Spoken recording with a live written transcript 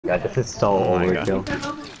god, this is so overkill.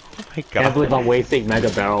 Oh my god. Can't believe I'm wasting mega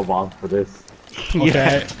barrel bombs for this.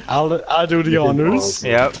 Okay, I'll do the honors.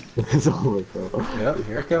 Yep. This is overkill. Yep,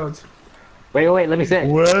 here it goes. Wait, let me sit.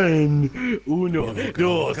 One, uno,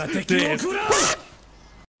 dos, tres.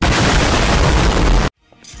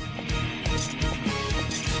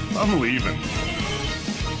 I'm leaving.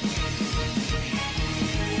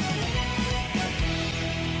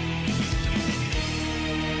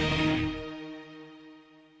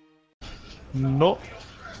 No.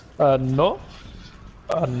 No.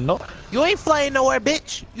 No. You ain't flying nowhere,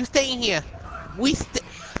 bitch. You staying here. We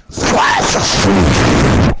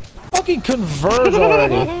Fucking converge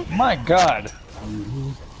already. My god.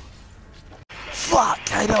 Fuck,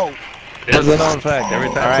 I don't. It's a known fact. Every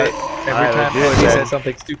time, he it. says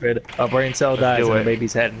something stupid, a brain cell dies in a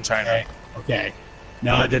baby's head in China. Okay.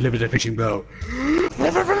 Now I deliver the fishing bow.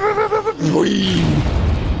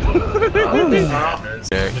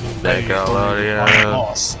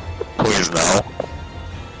 Boss. Please no.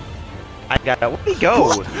 I got it. Where'd he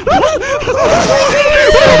go?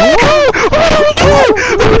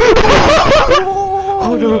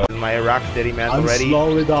 My rock steady man I'm already.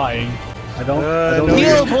 slowly dying. I don't No,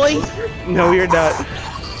 Heal, boy. No, you're not.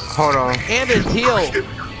 Hold on. Anders, heal.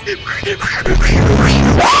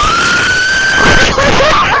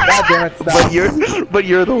 God damn it, stop. But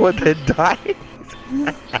you're the one that died.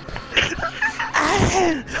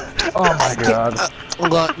 Oh my god.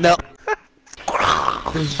 No.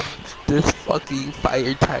 This fucking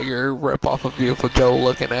fire tiger rip off of Beautiful Joe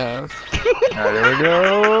looking ass. Alright, there we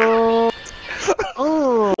go.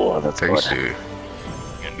 Oh, that's Tasty.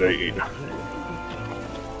 Indeed.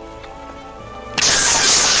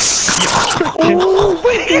 Oh,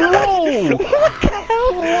 wait,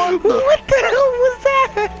 what the hell was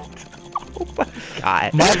that? Oh my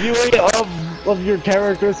god. My viewing of your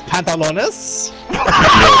character's pantalones?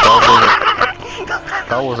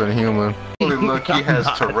 That wasn't human. Look, he has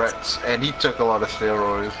Tourette's, and he took a lot of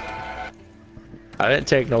steroids. I didn't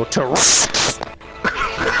take no Tourette's.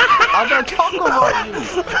 I'm not talking about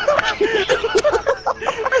you!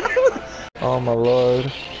 Oh my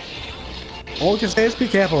lord. All you can say is be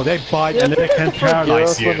careful, they bite and they can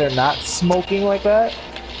paralyze you. When they're not smoking like that?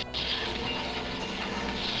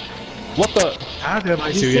 What the?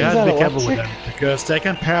 Paralyze you, you have to be careful with them, because they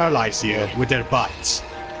can paralyze you with their bites.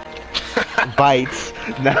 Bites.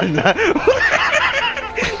 No. I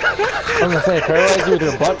was gonna say, paralyze you with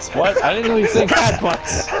your butts? What? I didn't know you said cat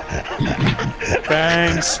butts.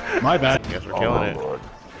 Thanks. My bad. Guess we're killing it. Lord.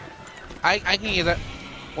 I can use it.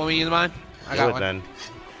 Want me to use mine? I got Do it one. then.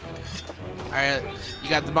 Alright, you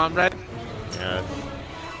got the bomb ready? Yeah.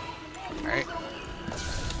 Alright.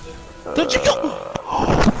 Don't you go!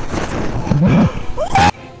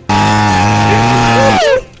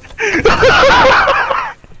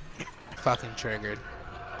 Fucking triggered.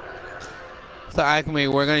 So Acme,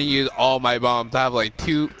 we're gonna use all my bombs. I have like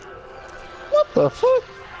 2. What the fuck?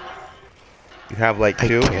 You have like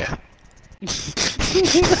 2?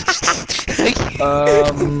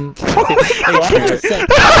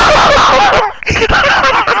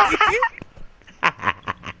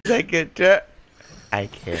 Second jet. I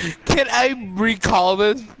can't. Can I recall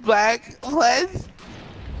this back, please?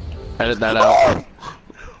 Edit that out.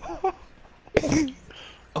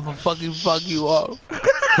 I'm gonna fucking fuck you up.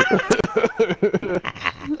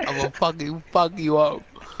 I'm gonna fucking fuck you up.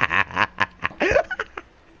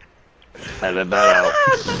 Edit that out.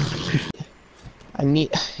 I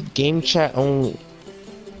need game chat only.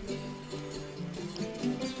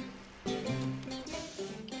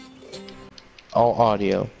 All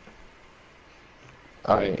audio.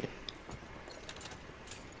 Alright.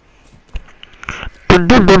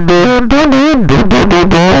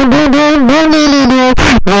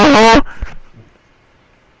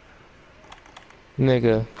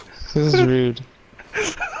 Nigga, this is rude.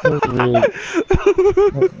 This is rude.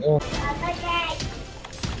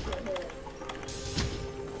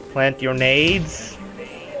 Plant your nades.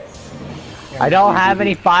 I don't have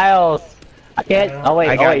any files. I can't. Oh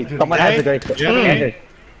wait, someone has a great.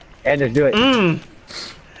 Anders, do it.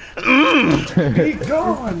 Be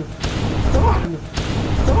gone!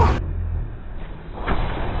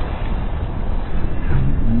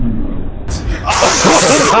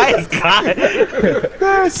 Oh my god!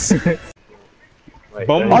 Yes!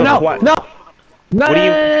 Boom, Oh no! what? No! No! What do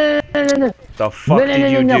you- No! The fuck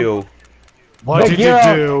did you do? What did you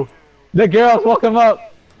do? The girls woke him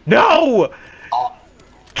up. No!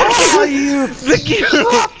 Oh, you! The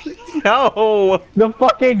no! The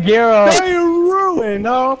fucking Gyro. They ruined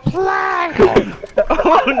our plan!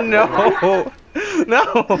 Oh no! No!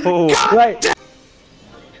 Right.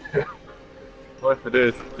 All I have to do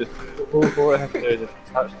is just all I have to do is just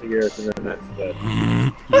touch the earth and then that's dead.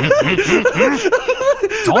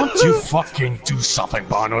 Don't you fucking do something,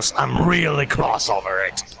 Barnos. I'm really cross over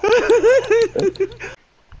it.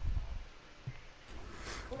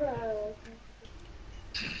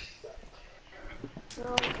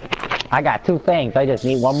 I got 2 things. I just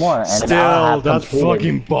need one more. And Still, I'll have that completed.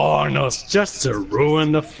 fucking Barnos just to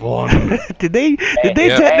ruin the fun. Did they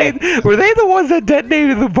detonate? Were they the ones that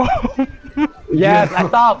detonated the bomb? Yes, I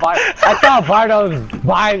thought Barnos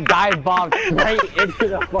dive bomb straight into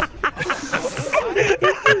the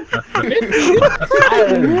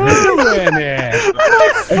Ruin it.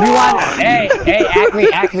 If you want, hey,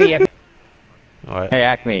 Acme. What? Hey,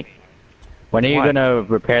 Acme. When are you What? gonna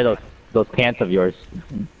repair those pants of yours?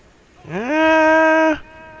 I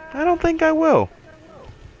don't think I will.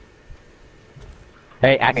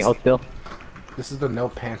 Hey, Acme, hold still. This is the no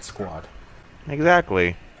pants squad.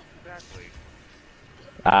 Exactly.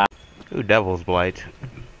 Ooh, Devil's Blight.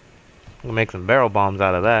 We'll make some barrel bombs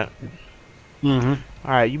out of that. Mm-hmm.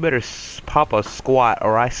 Alright, you better pop a squat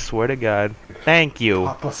or I swear to God. Thank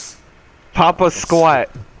you. Pop a squat.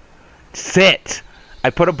 Sit. I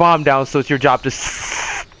put a bomb down so it's your job to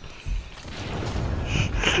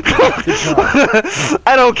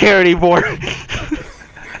I don't care anymore.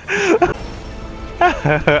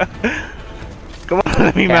 Come on,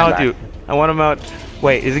 let me mount you. I want to mount.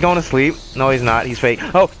 Wait, is he going to sleep? No, he's not. He's fake.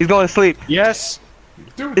 Oh, he's going to sleep. Yes.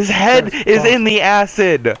 Dude, His head is in the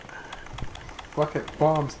acid. Fuck it,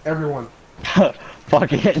 bombs, everyone.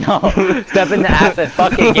 Fuck it, no. Step in the acid.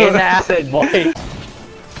 Fuck it, get in the acid, boy.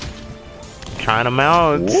 Trying to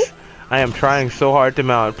mount. I am trying so hard to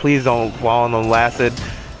mount. Please don't fall on the acid.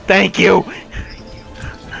 Thank you.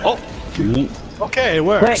 Oh. Okay, it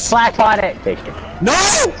works. Quick, flash on it. Take it. No!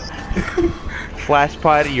 Flash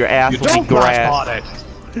pot, your ass You will don't be grass. flash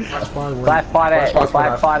it. Flash pot it.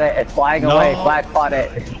 Flash pot it. It's flying away. Flash pot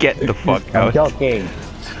it. Get the fuck I'm out. joking.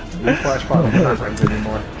 We flash pot, we're not friends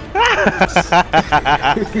anymore.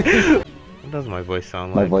 What does my voice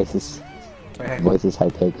sound My like? voice is high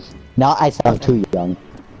pitched. Now I sound too young.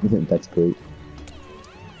 That's great.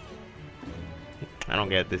 I don't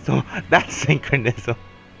get this. That's synchronism.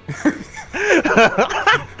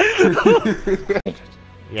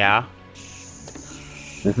 Yeah.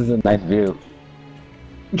 This is a nice view.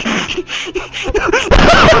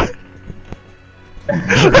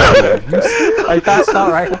 I thought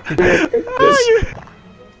so, right?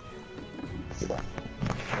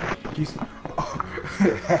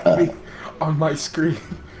 On my screen,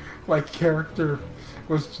 my character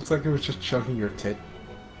was just like it was just chugging your tit.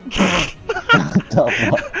 Don't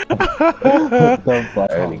play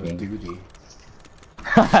Call of Duty.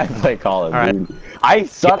 I play Call of Alright. Duty. I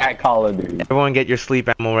suck at Call of Duty. Everyone get your sleep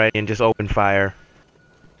ammo ready and just open fire.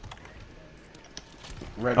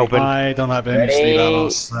 Ready. Open. I don't have any Ready? sleep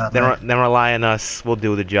ammos. Then rely on us. We'll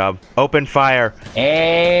do the job. Open fire.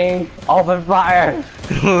 Aim! Open fire!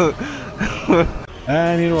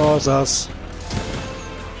 And it was us.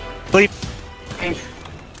 Sleep. Okay,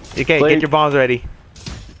 Sleep. get your bombs ready.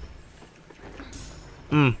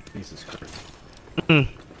 Jesus Christ.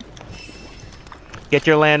 Get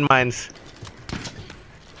your landmines.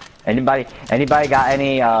 Anybody got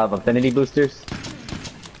any affinity boosters?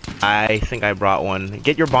 I think I brought one.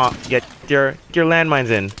 Get your bomb. Get your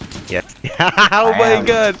landmines in. Yes. Oh my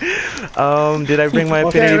god. Did I bring my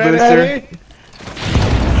affinity booster?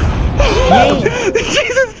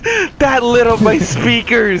 Jesus, that lit up my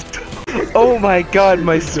speakers. Oh my god,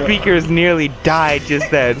 my speakers nearly died just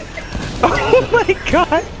then. Oh my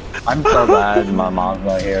god. I'm so glad my mom's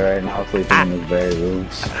not here right now, sleeping in this very room.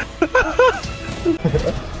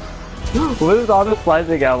 What is all this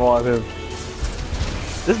slicing ammo on him?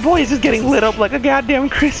 This boy is just getting lit up like a goddamn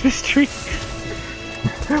Christmas tree.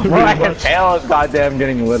 Well, I can tell it's goddamn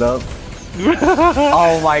getting lit up.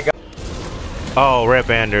 Oh my god. Oh, Rip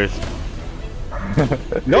Anders.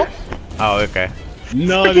 Nope. Oh, okay.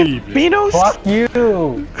 Not even. Raphinos? Fuck you!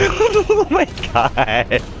 Oh my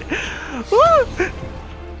god.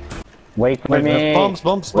 Wait for me.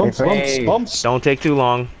 Bumps. Don't take too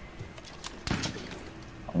long.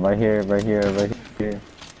 I'm right here.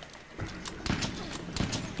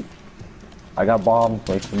 I got bombs,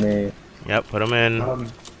 wait for me. Yep, put them in.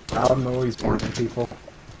 I don't know he's warning people.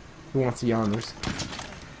 Who wants the honors?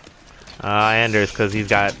 Anders, because he's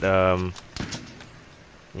got,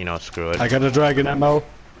 you know, screw it. I got a dragon ammo.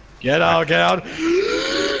 Get out. Don't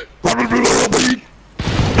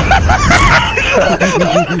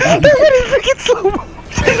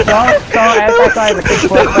emphasize the kick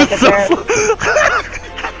flip right there.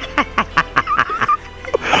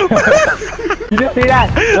 You just see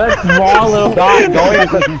that? That small little dot going at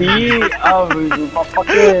the speed of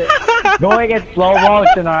fucking going in slow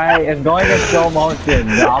motion, alright? It's going in slow motion.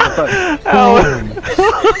 All of a sudden, boom.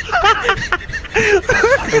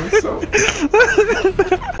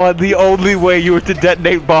 Well, the only way you were to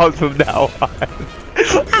detonate bombs from now on.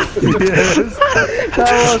 Yes.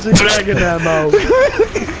 That wasn't dragon ammo.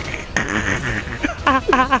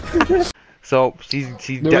 So she's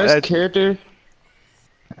The best character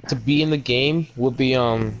to be in the game would be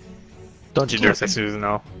Don't you dare say Susan,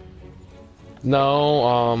 no.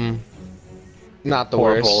 no not the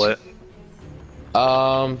Poor worst.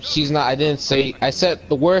 Bullet. She's not. I didn't say. I said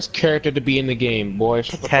the worst character to be in the game. Boy,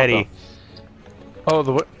 shut the Teddy. fuck Oh,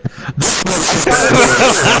 the up.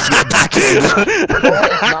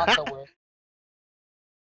 Not the worst.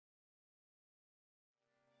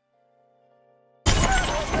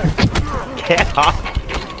 Get off.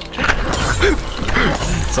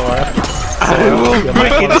 Sora. I will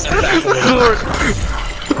freaking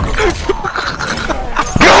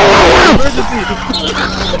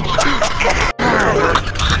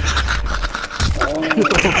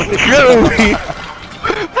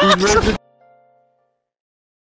Emergency!